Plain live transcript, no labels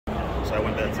So I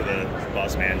went back to the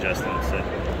boss man, Justin, and said,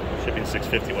 shipping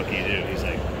 650, what can you do? He's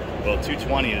like, well,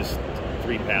 220 is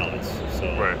 3 pallets, so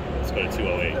let's go to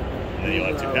 208, and then you'll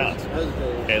have 2 pallets.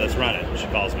 Okay, let's run it. She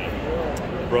calls me.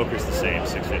 The broker's the same,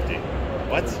 650.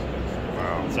 What?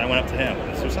 Wow. So I went up to him.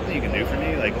 Is there something you can do for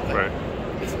me? Like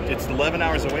it's 11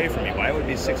 hours away from me. Why would it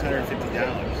be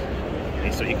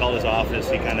 $650? So he called his office.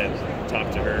 He kind of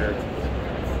talked to her,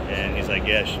 and he's like,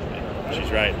 yeah,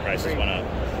 she's right. Prices went up.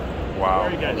 Wow.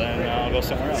 Well, then I'll go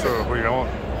somewhere else. So who you going?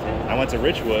 I went to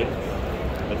Richwood,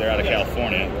 but they're out of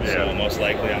California, so most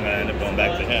likely I'm going to end up going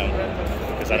back to him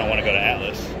because I don't want to go to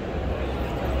Atlas.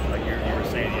 Like you were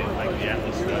saying, you like the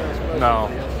Atlas stuff. No.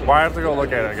 Well, I have to go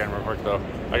look at it again real quick, though.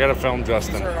 I got to film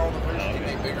Justin.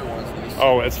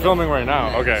 Oh, it's filming right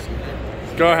now. Okay.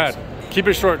 Go ahead. Keep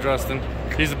it short, Justin.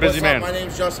 He's a busy man. My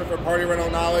name's Justin for Party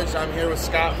Rental Knowledge. I'm here with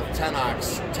Scott from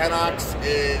 10Ox. 10Ox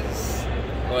is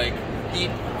like the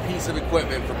piece of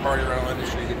equipment for party rental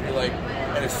industry. If you're like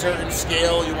at a certain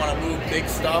scale, you want to move big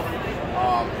stuff.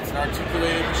 It's an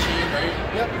articulated machine, right?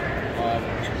 Yep.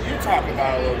 You talk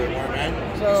about it a little bit more, man.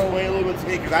 So explain a little bit to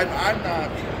me because I'm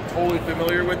not totally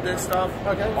familiar with this stuff.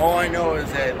 Okay. All I know is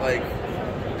that like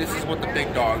this is what the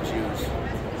big dogs use.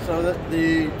 So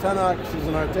the 10Ox is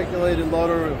an articulated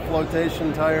loader with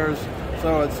flotation tires,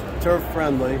 so it's turf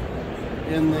friendly.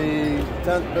 In the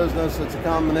tent business, it's a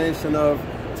combination of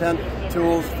tent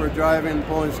tools for driving,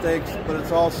 pulling stakes, but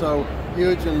it's also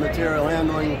huge in material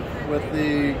handling with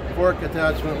the fork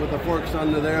attachment with the forks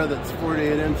under there that's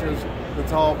 48 inches, the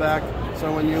tall back.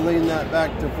 So when you lean that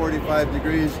back to 45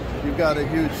 degrees, you've got a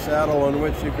huge saddle on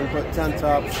which you can put tent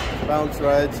tops, bounce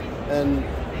rides, and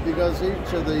because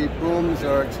each of the booms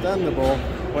are extendable,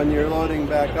 when you're loading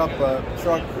back up a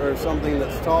truck or something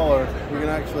that's taller, you can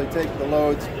actually take the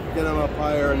loads, get them up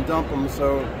higher and dump them.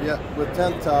 So yeah, with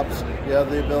tent tops, you have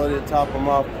the ability to top them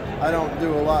off. I don't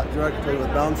do a lot directly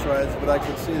with bounce rides, but I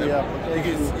could see the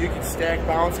application. You can stack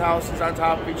bounce houses on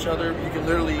top of each other. You can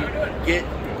literally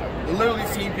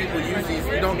seen people use these.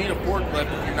 You don't need a forklift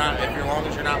as long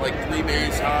as you're not like 3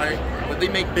 bays high. But they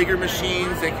make bigger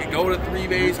machines that can go to 3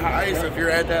 bays high. So if you're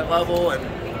at that level, and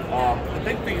the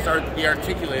big things are the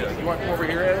articulated. Like, you want to come over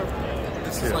here, Adam?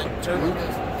 This is like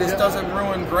this doesn't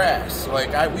ruin grass.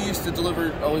 Like we used to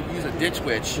use a ditch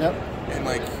witch, and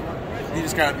like you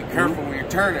just gotta be careful when you're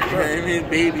turning. You know what I mean?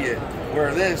 Baby it.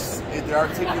 Where the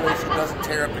articulation doesn't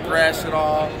tear up the grass at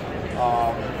all.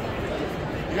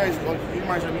 You guys, you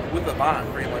might have with Avant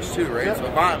pretty much too, right? Yep. So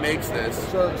Avant makes this.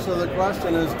 So the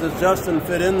question is, does Justin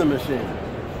fit in the machine?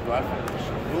 Do I fit in the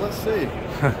machine? Well, let's see.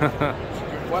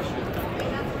 Good question.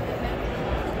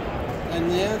 And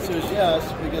the answer is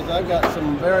yes, because I've got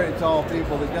some very tall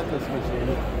people that get this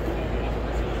machine.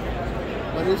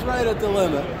 But he's right at the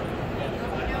limit.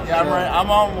 Yeah, I'm right. I'm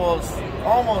almost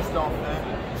don't fit.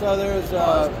 So there's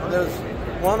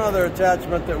one other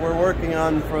attachment that we're working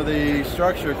on for the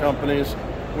structure companies,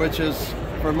 which is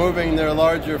for moving their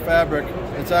larger fabric.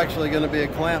 It's actually going to be a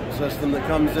clamp system that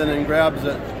comes in and grabs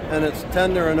it, and it's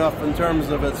tender enough in terms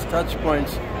of its touch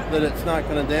points that it's not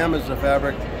going to damage the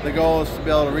fabric. The goal is to be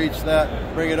able to reach that,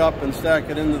 bring it up and stack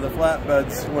it into the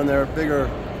flatbeds when they're bigger,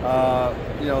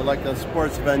 like a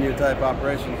sports venue type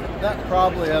operation. That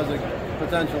probably has a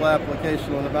potential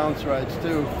application with the bounce rides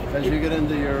too, as you get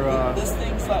into your... This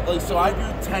thing's like, so I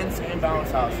do tents and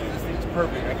bounce houses. This thing's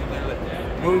perfect. I can literally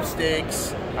move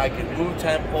stakes, I can move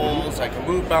tent poles, I can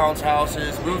move bounce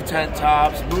houses, move tent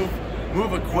tops, move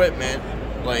equipment.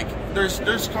 Like there's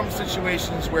some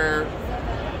situations where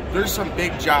there's some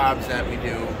big jobs that we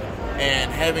do, and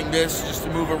having this just to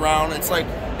move around, it's like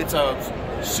it's a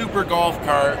super golf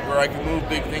cart where I can move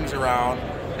big things around.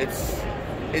 It's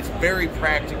very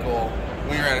practical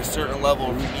when you're at a certain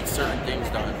level where you need certain things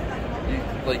done.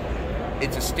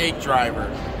 It's a stake driver.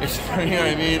 It's, you know what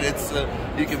I mean? It's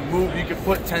you can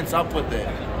put tents up with it.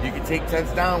 You can take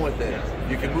tents down with it.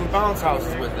 You can move bounce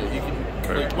houses with it. You can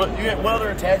what other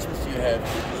attachments do you have?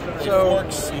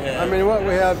 Forks you have. I mean, what we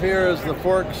have here is the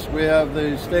forks. We have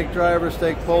the stake driver,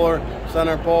 stake puller,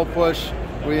 center pole push.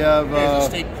 We have there's a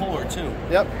stake puller too.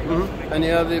 Yep, and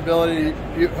you have the ability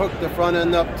to hook the front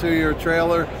end up to your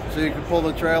trailer, so you can pull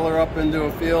the trailer up into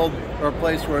a field or a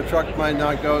place where a truck might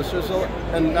not go.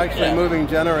 And actually, moving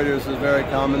generators is very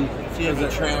common. So you have a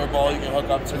trailer ball you can hook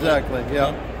up to. Exactly.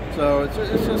 Yeah. So it's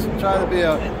just trying to be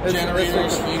a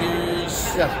generators,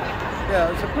 feeders.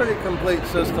 Yeah, it's a pretty complete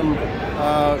system.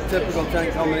 Typical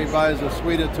tent company buys a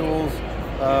suite of tools.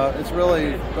 It's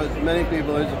really, but many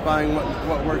people are just buying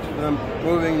what works for them.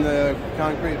 Moving the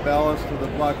concrete ballast to the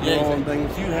block and roll and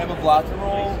things. Do you have a block and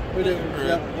roll? We do.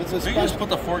 Yeah. So you just put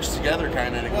the forks together,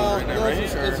 kind of, and it goes right there, right?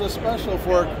 It's a special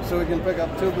fork, so we can pick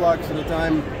up 2 blocks at a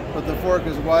time. but the fork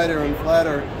is wider and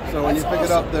flatter, so when you pick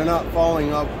it up, they're not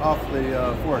falling off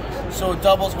the forks. So it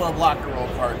doubles what a blocker roll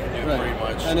cart can do, pretty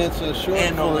much. And it's a short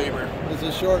and no fork. labor. It's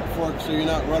a short fork, so you're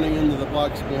not running into the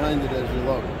blocks behind it as you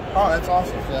load. Oh, that's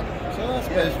awesome. Yeah. So that's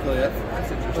basically it.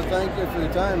 That's interesting. But thank you for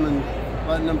your time and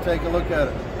letting them take a look at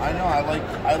it. I know. I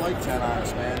like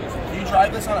 10Ox, man. Do you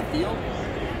drive this on a field?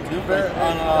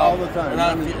 All the time.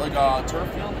 Not a field, like a turf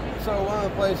field? So one of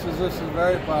the places this is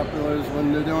very popular is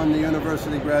when they're doing the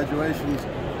university graduations.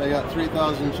 They got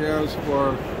 3,000 chairs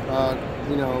for,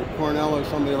 Cornell or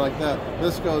somebody like that.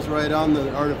 This goes right on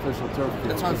the artificial turf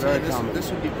field. That's what I'm saying.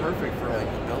 This would be perfect for like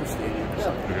no stadiums.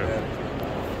 Yeah.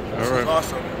 Okay. This is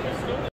awesome.